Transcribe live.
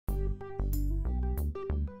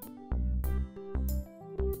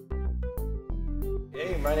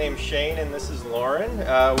My name's Shane and this is Lauren.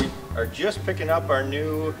 We are just picking up our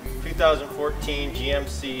new 2014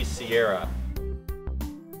 GMC Sierra.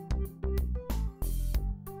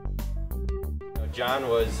 John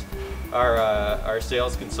was our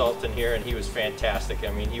sales consultant here, and he was fantastic.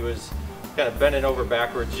 I mean, he was kind of bending over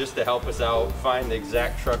backwards just to help us out, find the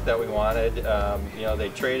exact truck that we wanted. You know, they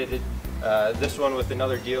traded it, this one with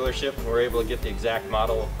another dealership, and we were able to get the exact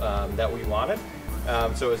model that we wanted.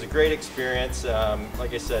 So it was a great experience.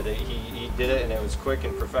 Like I said, he did it, and it was quick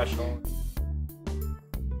and professional.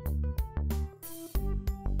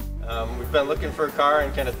 We've been looking for a car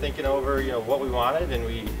and kind of thinking over, you know, what we wanted, and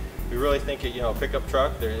we really think it, you know, pickup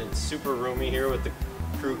truck. It's super roomy here with the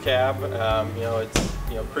crew cab. You know, it's,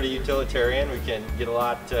 you know, pretty utilitarian. We can get a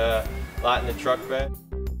lot in the truck bed.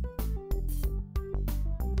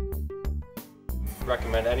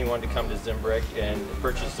 Recommend anyone to come to Zimbrick and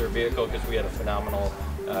purchase their vehicle, because we had a phenomenal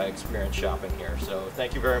experience shopping here. So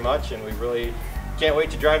thank you very much, and we really can't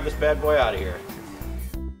wait to drive this bad boy out of here.